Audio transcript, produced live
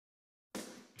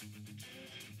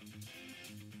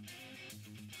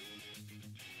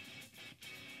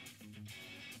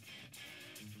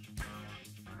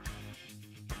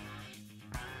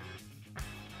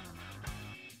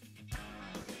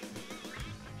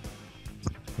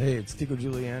Hey, it's Tico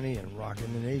Juliani and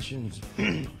Rockin' the Nations.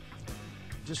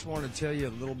 Just want to tell you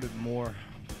a little bit more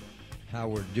how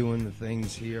we're doing the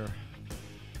things here.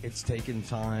 It's taken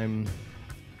time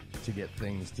to get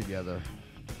things together.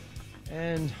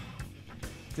 And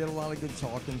did a lot of good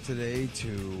talking today to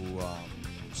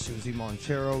Suzie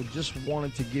Montero. Just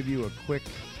wanted to give you a quick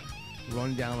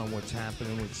rundown on what's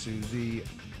happening with Suzie.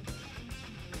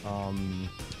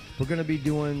 We're going to be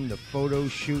doing the photo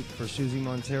shoot for Suzie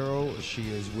Montero.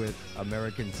 She is with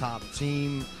American Top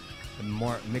Team,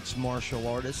 mixed martial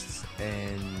artists,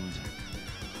 and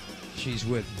she's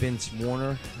with Vince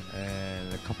Warner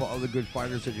and a couple other good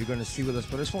fighters that you're going to see with us.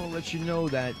 But I just want to let you know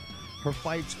that her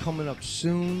fight's coming up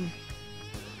soon,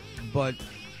 but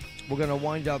we're going to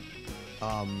wind up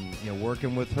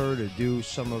working with her to do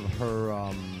some of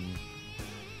her,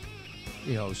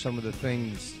 some of the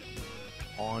things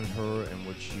on her and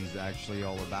what she's actually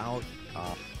all about.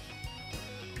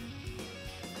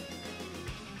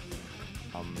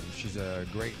 She's a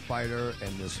great fighter,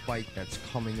 and this fight that's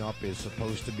coming up is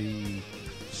supposed to be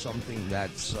something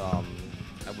that's, I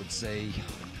would say,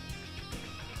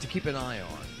 to keep an eye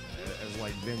on. As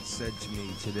like Vince said to me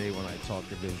today when I talked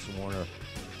to Vince Warner,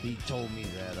 he told me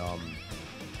that,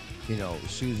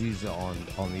 Suzie's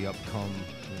on the upcome,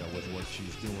 with what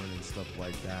she's doing and stuff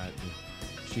like that.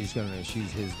 And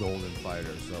she's his golden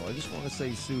fighter. So I just want to say,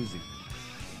 Suzie,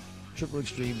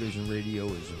 XXXTremeVisionRadio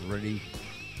is ready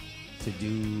to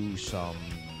do some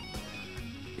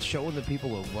showing the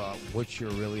people of what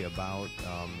you're really about.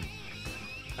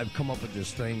 I've come up with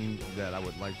this thing that I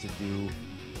would like to do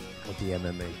with the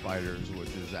MMA fighters, which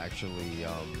is actually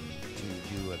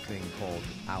to do a thing called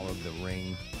Out of the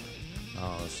Ring.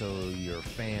 So your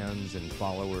fans and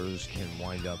followers can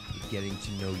wind up getting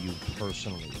to know you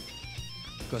personally.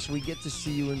 Because we get to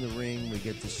see you in the ring, we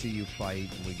get to see you fight,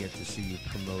 and we get to see you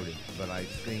promoted. But I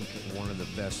think one of the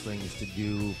best things to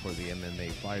do for the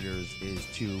MMA fighters is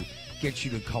to get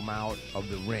you to come out of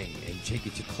the ring and take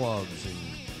it to clubs and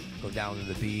go down to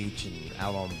the beach and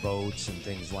out on boats and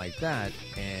things like that.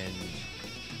 And,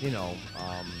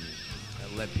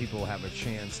 let people have a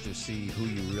chance to see who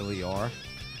you really are.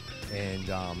 And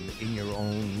in your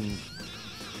own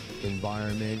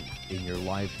environment, in your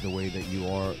life, the way that you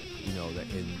are,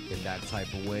 in that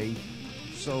type of way.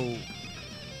 So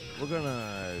we're going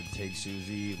to take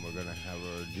Suzie and we're going to have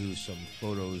her do some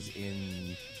photos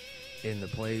in the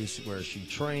place where she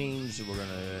trains. We're going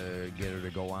to get her to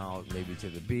go out maybe to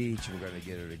the beach. We're going to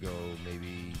get her to go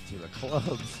maybe to the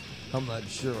clubs. I'm not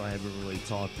sure. I haven't really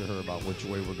talked to her about which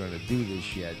way we're going to do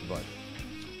this yet, but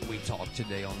we talked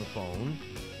today on the phone,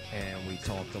 and we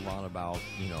talked a lot about,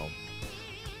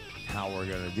 how we're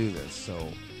going to do this.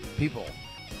 So, people,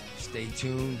 stay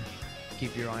tuned.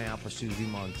 Keep your eye out for Suzie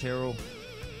Montero.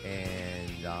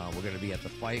 And we're going to be at the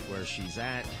fight where she's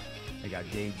at. I got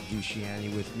Dave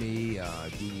Juliani with me.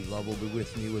 Dee Love will be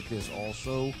with me with this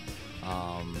also.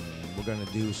 We're going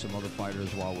to do some other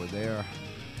fighters while we're there.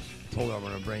 Told her I'm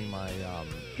going to bring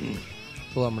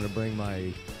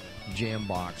my jam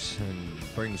box and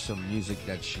bring some music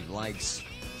that she likes,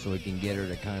 so we can get her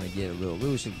to kind of get a little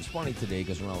loose. It was funny today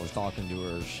because when I was talking to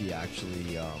her, she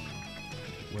actually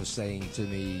was saying to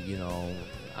me,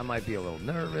 I might be a little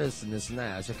nervous and this and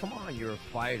that. I said, come on, you're a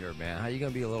fighter, man. How are you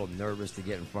going to be a little nervous to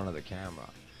get in front of the camera?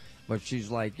 But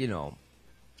she's like,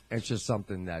 it's just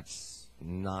something that's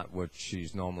not what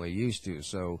she's normally used to.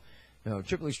 So,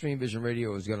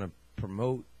 XXXTremeVisionRadio is going to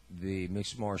promote the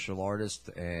mixed martial artist,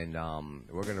 and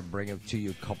we're going to bring it to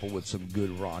you coupled with some good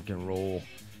rock and roll.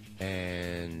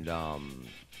 And let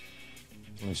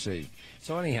me see.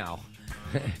 So anyhow,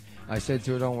 I said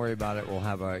to her, don't worry about it. We'll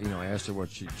have I asked her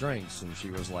what she drinks, and she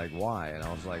was like, why? And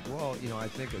I was like, well, I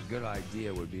think a good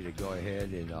idea would be to go ahead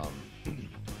and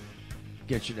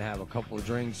get you to have a couple of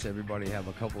drinks. Everybody have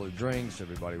a couple of drinks.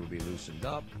 Everybody will be loosened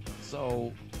up.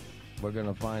 So we're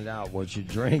going to find out what you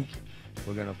drink.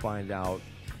 We're going to find out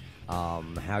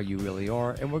how you really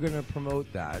are, and we're going to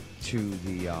promote that to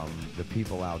the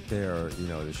people out there,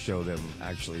 to show them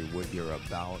actually what you're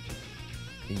about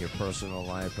in your personal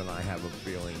life. And I have a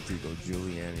feeling Tico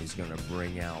Juliani is going to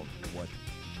bring out what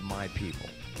my people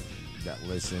that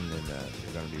listen and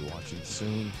they're going to be watching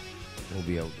soon will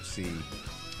be able to see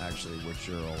actually what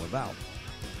you're all about.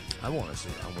 I want to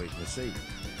see. I'm waiting to see.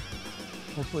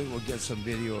 Hopefully we'll get some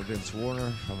video of Vince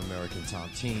Warner from American Top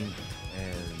Team,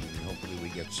 and hopefully we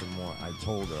get some more. I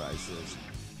told her, I says,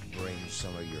 bring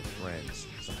some of your friends,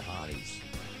 some hotties.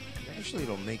 Actually,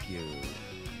 it'll make you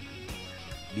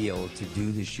be able to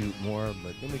do the shoot more,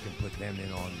 but then we can put them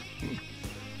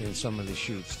in some of the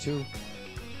shoots too.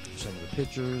 Some of the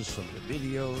pictures, some of the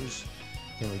videos,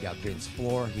 Then we got Vince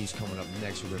Floor. He's coming up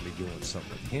next. We're going to be doing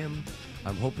something with him.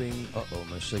 I'm hoping,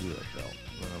 my cigarette fell.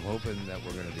 But I'm hoping that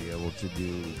we're going to be able to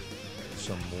do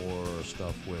some more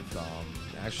stuff with,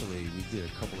 actually, we did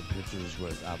a couple of pictures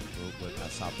with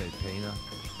Asape Pena.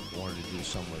 Wanted to do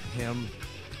some with him.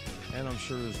 And I'm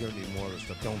sure there's going to be more of the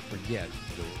stuff. Don't forget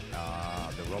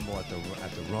the Rumble at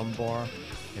the Rum Bar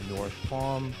in North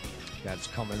Palm. That's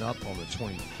coming up on the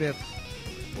 25th.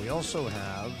 We also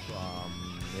have,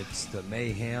 it's the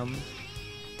Mayhem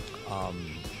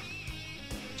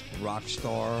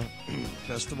Rockstar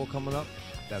Festival coming up.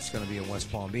 That's going to be in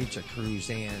West Palm Beach at Cruz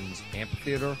Ann's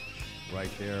Amphitheater,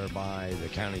 right there by the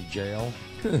county jail.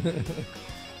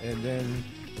 And then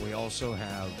we also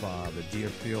have the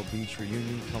Deerfield Beach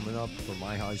reunion coming up for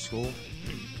my high school,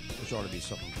 which ought to be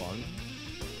something fun.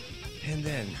 And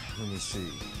then, let me see,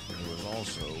 there was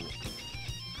also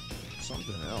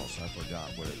something else. I forgot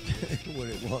what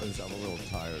it was. I'm a little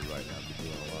tired right now. I've been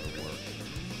doing a lot of work.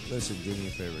 Listen, do me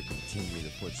a favor. Continue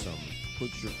to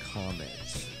put your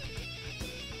comments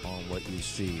on what you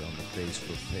see on the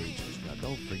Facebook pages. Now,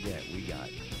 don't forget, we got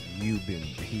You've Been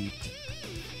Peeped.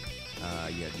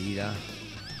 Yadida.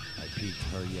 I peeped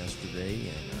her yesterday,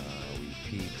 and we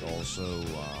peeped also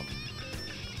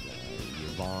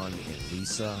Yvonne and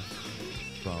Lisa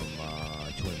from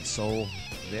Twin Soul.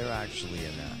 They're actually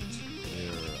in that.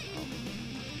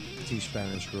 They're two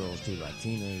Spanish girls, two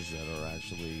Latinas that are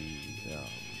actually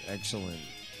excellent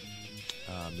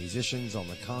musicians on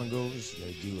the congos.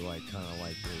 They do kind of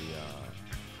like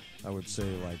the, I would say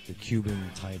like the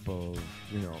Cuban type of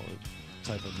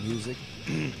music.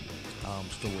 I'm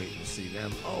still waiting to see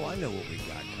them. Oh, I know what we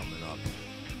got coming up.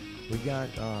 We got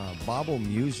Bobble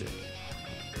Music.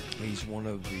 He's one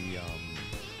of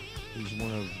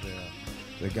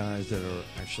the guys that are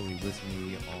actually with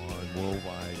me on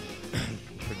Worldwide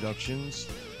Productions,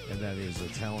 and that is a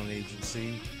talent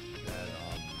agency that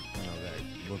that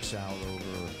looks out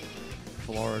over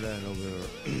Florida and over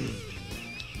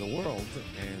the world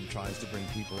and tries to bring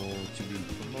people to be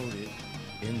promoted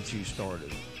into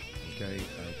stardom. Okay,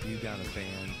 if you got a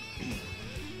band,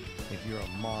 if you're a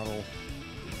model,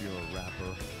 if you're a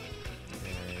rapper,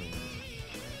 and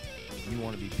you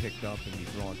want to be picked up and be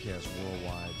broadcast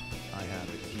worldwide, I have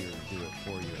it here to do it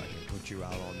for you. I can put you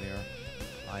out on there.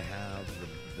 I have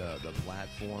the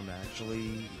platform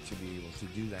actually to be able to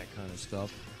do that kind of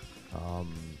stuff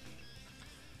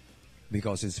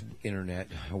because it's internet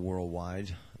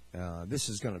worldwide. This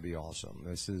is going to be awesome.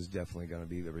 This is definitely going to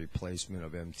be the replacement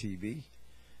of MTV.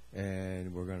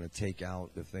 And we're going to take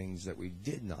out the things that we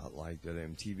did not like that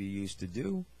MTV used to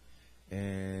do.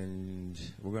 And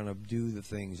we're going to do the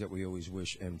things that we always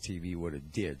wish MTV would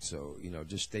have did. So,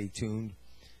 just stay tuned.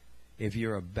 If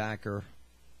you're a backer,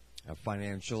 a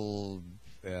financial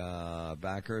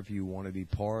backer, if you want to be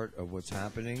part of what's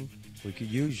happening, we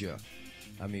could use you.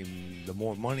 I mean, the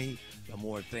more money, the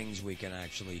more things we can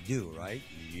actually do, right?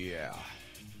 Yeah.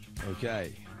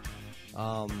 Okay.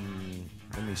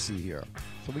 Let me see here.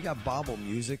 So we got Bobble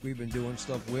Music we've been doing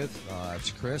stuff with.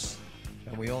 It's Chris.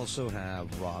 And we also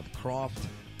have Rob Croft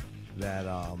that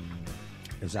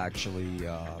is actually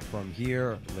from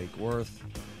here, Lake Worth.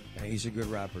 And he's a good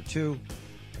rapper, too.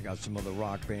 I got some other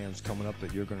rock bands coming up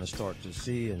that you're going to start to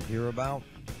see and hear about.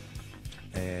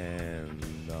 And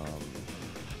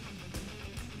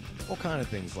all kind of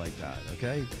things like that,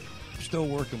 okay? I'm still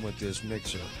working with this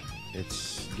mixer.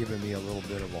 It's giving me a little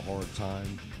bit of a hard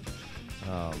time.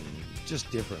 Just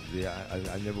different. Yeah,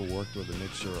 I never worked with a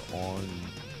mixer on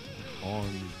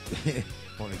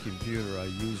on a computer. I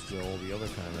used all the other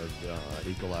kind of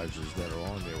equalizers that are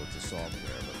on there with the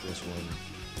software, but this one,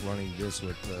 running this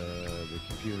with the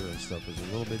computer and stuff, is a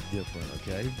little bit different.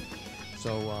 Okay,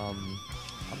 so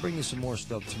I'll bring you some more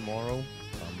stuff tomorrow.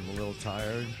 I'm a little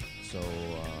tired, so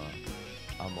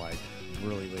I'm like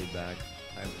really laid back.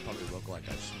 I probably look like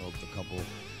I smoked a couple.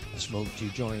 I smoked 2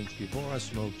 joints before I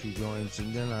smoked 2 joints,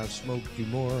 and then I smoked 2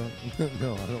 more.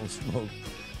 No, I don't smoke.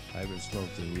 I haven't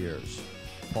smoked in years.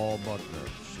 Paul Buckner,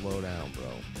 slow down,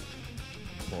 bro.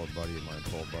 Poor buddy of mine,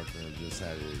 Paul Buckner, just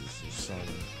had his son.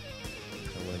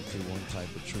 I went through one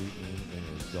type of treatment,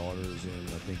 and his daughter's in,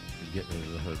 I think, getting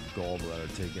her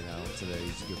gallbladder taken out today.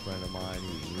 He's a good friend of mine. He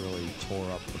was really tore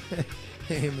up.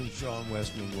 Him and Sean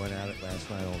Westman went at it last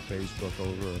night on Facebook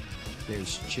over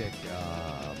this chick,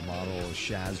 model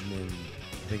Shazmin.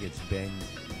 I think it's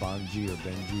Benji or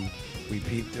Benji. We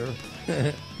peeped her.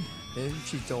 And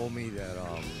she told me that,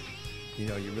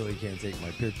 you really can't take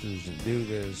my pictures and do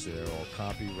this. They're all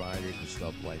copyrighted and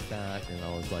stuff like that. And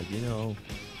I was like,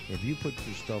 if you put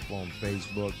your stuff on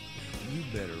Facebook, you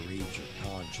better read your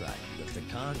contract. Because the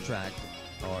contract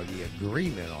or the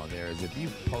agreement on there is if you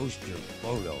post your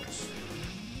photos,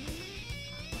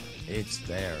 it's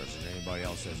theirs, and anybody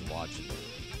else that's watching it.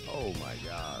 Oh my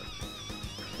God.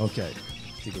 Okay,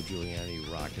 Tico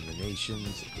Juliani, Rockin' the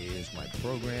Nations is my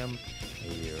program.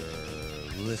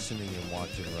 You're listening and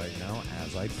watching right now,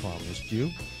 as I promised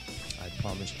you. I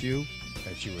promised you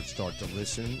that you would start to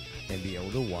listen and be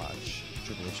able to watch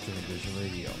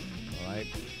XXXTremeVisionRadio. All right,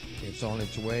 it's on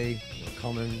its way. We're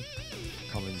coming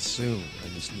soon. I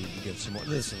just need to get some more.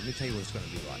 Listen, let me tell you what it's going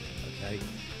to be like. Okay,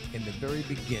 in the very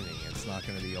beginning, it's not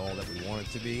going to be all that we want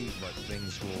it to be, but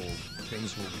things will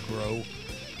grow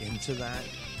into that.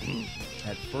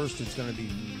 At first, it's going to be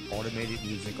automated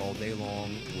music all day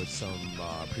long with some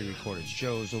pre-recorded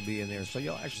shows will be in there, so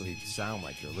you'll actually sound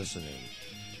like you're listening.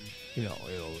 You know,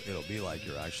 it'll be like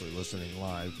you're actually listening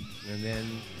live. And then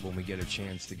when we get a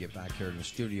chance to get back here in the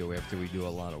studio after we do a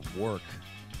lot of work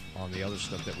on the other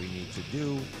stuff that we need to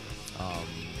do,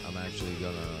 I'm actually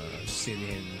going to sit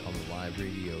in on the live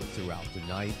radio throughout the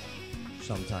night.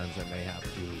 Sometimes I may have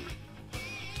to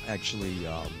actually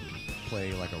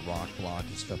play like a rock block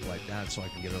and stuff like that so I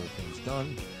can get other things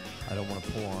done. I don't want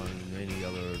to pull on any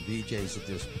other DJs at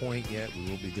this point yet. We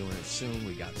will be doing it soon.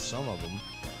 We got some of them,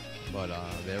 but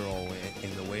they're all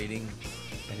in the waiting.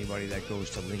 Anybody that goes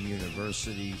to Lynn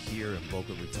University here in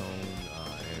Boca Raton,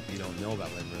 and if you don't know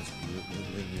about Lynn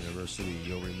University,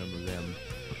 you'll remember them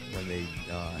when they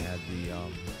had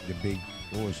the big,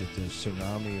 what was it, the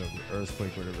tsunami or the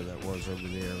earthquake, whatever that was over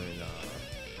there in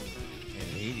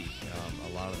Haiti. A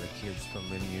lot of the kids from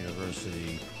Lynn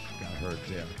University got hurt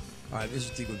there. All right, this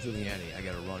is Tico Juliani. I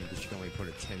got to run because you can only put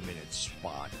a 10-minute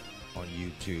spot on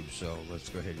YouTube, so let's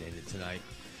go ahead and end it tonight.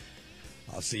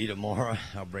 I'll see you tomorrow.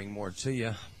 I'll bring more to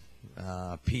you.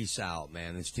 Peace out,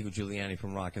 man. It's Tico Juliani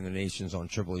from Rockin' the Nations on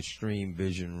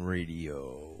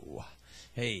XXXTremeVisionRadio.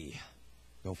 Hey,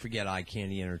 don't forget Eye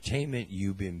Candy Entertainment.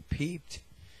 You've been peeped.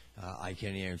 Eye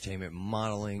Candy Entertainment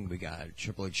Modeling. We got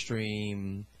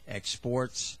XXXTreme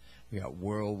Exports. We got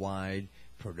Worldwide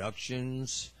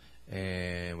Productions.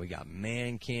 And we got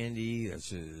Man Candy.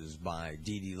 This is by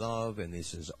Dee Love. And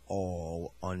this is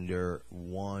all under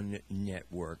one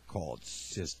network called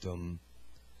System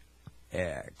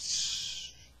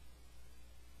X.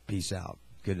 Peace out.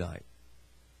 Good night.